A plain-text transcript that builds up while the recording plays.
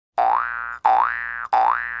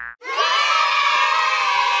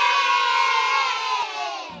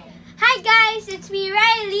it's me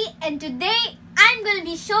Riley, and today I'm gonna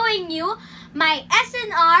be showing you my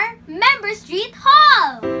S&R Members Treat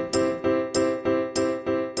haul!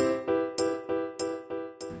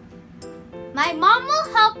 My mom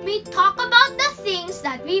will help me talk about the things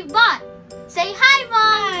that we bought. Say hi,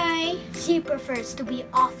 Mom! Hi! She prefers to be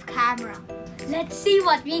off camera. Let's see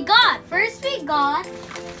what we got. First we got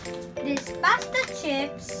this pasta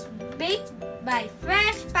chips baked by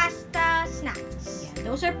Fresh Pasta Snacks. Yeah,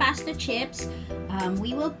 those are pasta chips.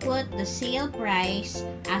 We will put the sale price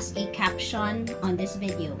as a caption on this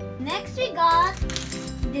video. Next we got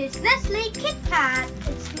this Nestle Kit Kat.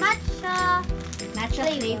 It's matcha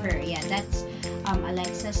flavor. Yeah, that's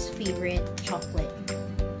Alexa's favorite chocolate.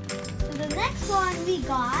 So the next one we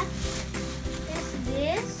got is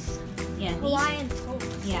this Hawaiian Toast.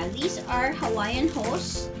 Yeah, these are Hawaiian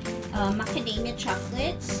Toast macadamia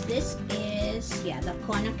chocolates. This is the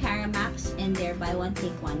Kona Caramax, and they're buy one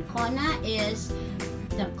take one. Kona is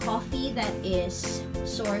the coffee that is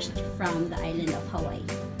sourced from the island of Hawaii.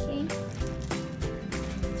 Okay,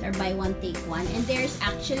 so buy one take one, and there's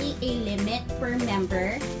actually a limit per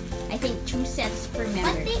member. I think 2 sets per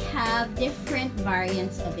member. But they have different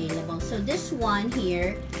variants available. So this one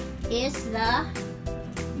here is the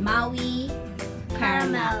Maui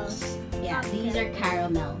Caramels. Yeah, these are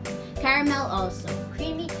caramel. Caramel also.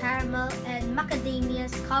 Creamy caramel and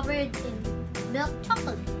macadamias covered in milk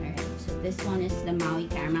chocolate. Alright, so this one is the Maui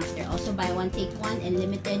Caramels. They're also buy one take one and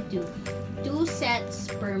limited to 2 sets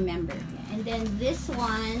per member. And then this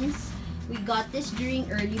ones, we got this during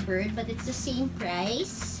early bird, but it's the same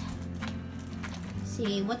price.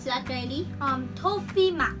 See, what's that, Riley? Toffee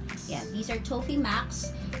Max. Yeah, these are Toffee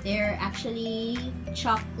Max. They're actually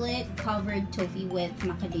chocolate covered toffee with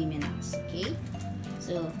macadamia nuts. Okay,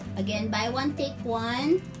 so again, buy one take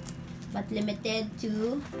one, but limited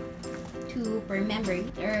to 2 per member.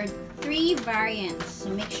 There are 3 variants, so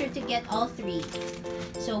make sure to get all 3.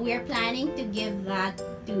 So we're planning to give that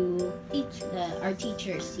to our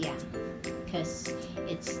teachers, because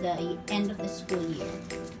it's the end of the school year.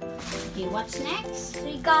 Okay, what's next?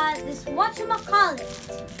 We got this whatchamacallit.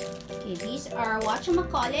 Okay, these are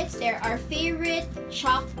whatchamacallits. They're our favorite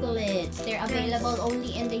chocolates. They're available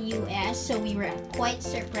only in the US, so we were quite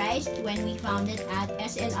surprised when we found it at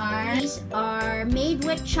S&R. These are made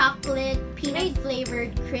with chocolate, peanut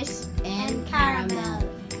flavored, crisp, and caramel.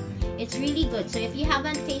 It's really good. So if you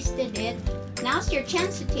haven't tasted it, now's your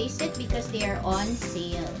chance to taste it because they are on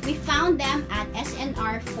sale. We found them at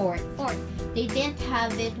S&R Fort. They didn't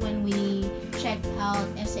have it when we checked out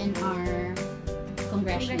S&R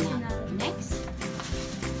Congressional. Next.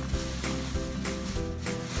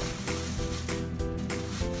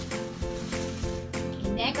 Okay,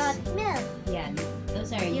 next. Got milk. Yeah,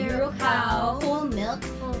 those are RileyTube whole milk.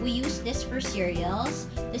 We use this for cereals.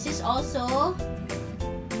 This is also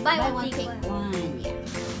buy one take one. Yeah.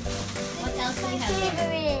 What else do we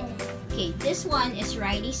have here? Okay, this one is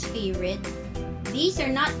Riley's favorite. These are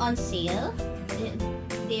not on sale.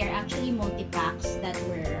 They are actually multi-packs that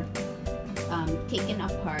were taken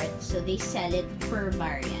apart. So they sell it per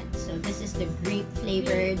variant. So this is the grape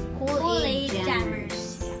flavored Kool-Aid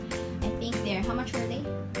Jammers. Yeah. I think they're, how much were they?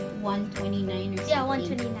 $129 or something? Yeah,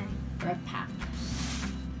 $129. For a pack.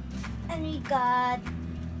 And we got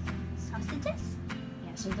sausages.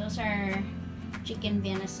 Yeah, so those are chicken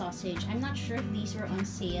Vienna sausage. I'm not sure if these were on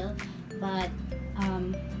sale, but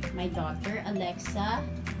my daughter Alexa,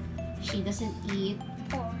 she doesn't eat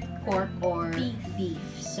pork or beef.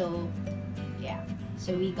 So yeah,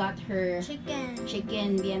 so we got her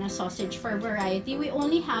chicken Vienna sausage for variety. We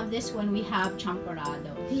only have this when we have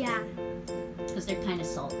champorado. Yeah, because they're kind of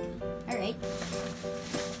salty. All right.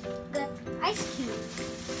 Got ice cube.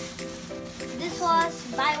 This was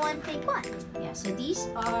buy one take one. Yeah, so these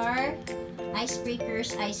are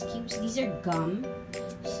icebreakers, ice cubes. These are gum.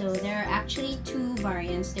 So there are actually 2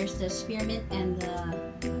 variants. There's the spearmint and the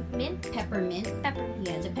peppermint.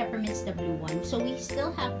 Yeah, the peppermint's the blue one. So we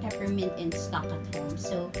still have peppermint in stock at home.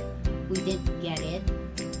 So we didn't get it.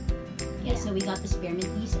 Yeah, so we got the spearmint.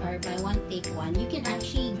 These are buy one take one. You can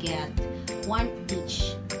actually get 1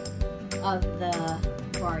 each of the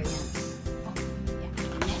variants. Yeah.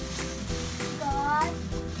 Next. Got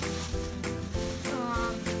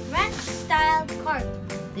ranch style corn.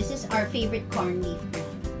 This is our favorite corned beef brand.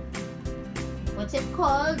 What's it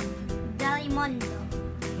called? Delimundo.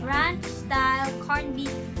 Ranch style corned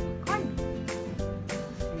beef. Alright,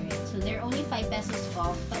 so they're only 5 pesos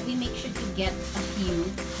off, but we make sure to get a few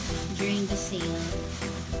during the sale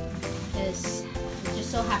because it just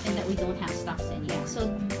so happened that we don't have stocks in yet. So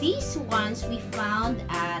these ones we found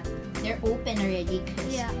at, they're open already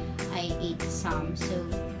because I ate some. So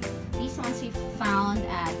these ones we found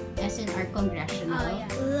at S&R Congressional. Oh, yeah.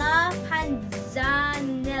 La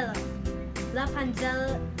Panzanella.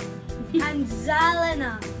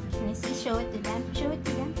 Panzalena. Can I see? Show it to them. Show it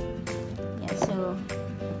to them. Yeah, so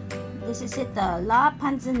this is it. The La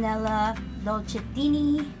Panzanella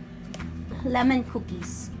Dolcetini lemon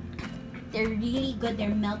cookies. They're really good. They're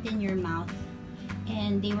melt in your mouth.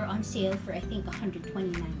 And they were on sale for, I think,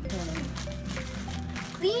 $129.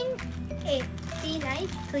 Clean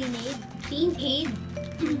Aid.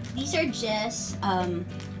 These are just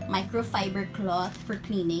microfiber cloth for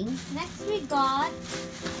cleaning. Next we got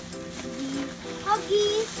the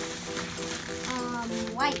Huggies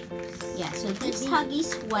wipes. Yeah, so these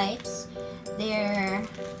Huggies wipes, they're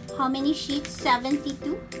how many sheets?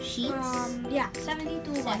 72 sheets? Yeah,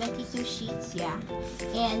 72 72 sheets, yeah.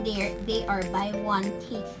 And they are buy one,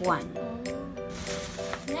 take one.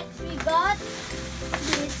 Next we got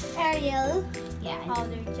this Ariel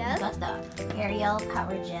powder gel. Got the Ariel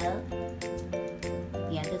Power Gel.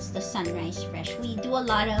 Yeah, that's the Sunrise Fresh. We do a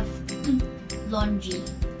lot of laundry.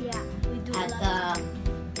 Yeah, we do at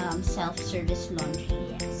the self-service laundry.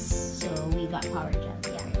 Yes. So we got Power Gel.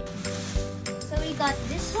 Yeah. So we got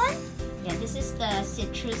this one. Yeah, this is the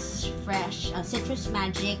Citrus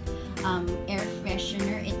Magic air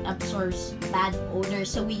freshener. It absorbs bad odor,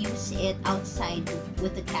 so we use it outside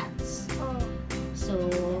with the cats. Oh. So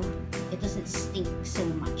it doesn't stink so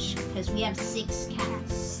much because we have 6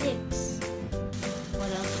 cats. 6.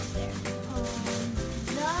 What else is there?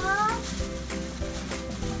 The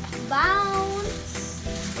Bounce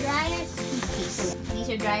dryer sheets. So these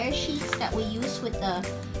are dryer sheets that we use with the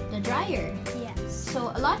dryer. Yes.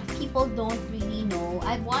 So a lot of people don't really know.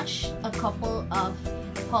 I've watched a couple of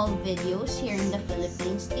haul videos here in the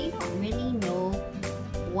Philippines. They don't really know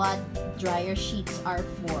what dryer sheets are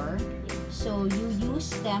for. So you use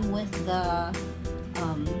them with the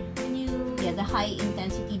the high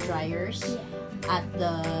intensity dryers at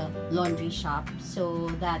the laundry shop, so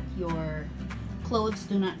that your clothes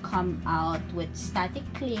do not come out with static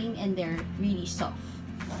cling and they're really soft.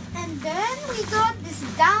 And then we got this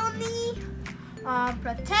Downy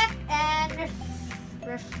Protect and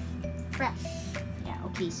Refresh. Yeah,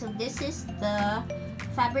 okay, so this is the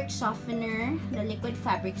fabric softener, the liquid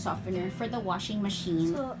fabric softener for the washing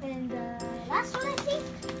machine. So, and the last one, I think?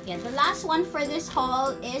 Yeah, the last one for this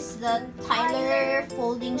haul is the Tyler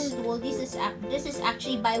folding stool. This is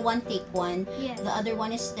actually buy one take one. Yes. The other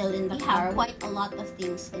one is still in the car. Quite a lot of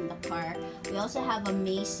things in the car. We also have a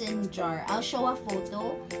mason jar. I'll show a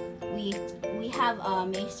photo. We have a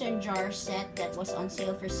mason jar set that was on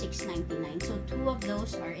sale for $6.99. So 2 of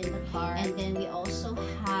those are in the car. And then we also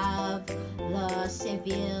have the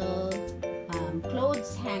Seville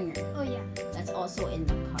clothes hanger. Oh yeah. That's also in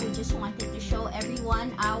the car. We just wanted to show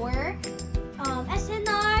everyone our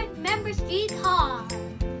S&R Members Treat haul.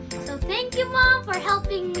 So thank you, Mom, for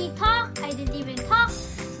helping me talk. I didn't even talk.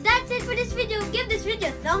 So that's it for this video. Give this video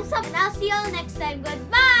a thumbs up and I'll see you all next time.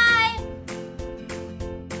 Goodbye!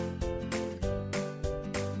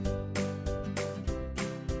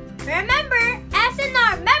 Remember,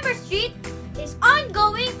 S&R Members Treat is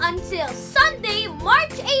ongoing until Sunday,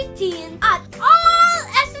 March 18 at all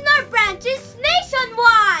S&R branches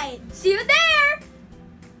nationwide. See you there!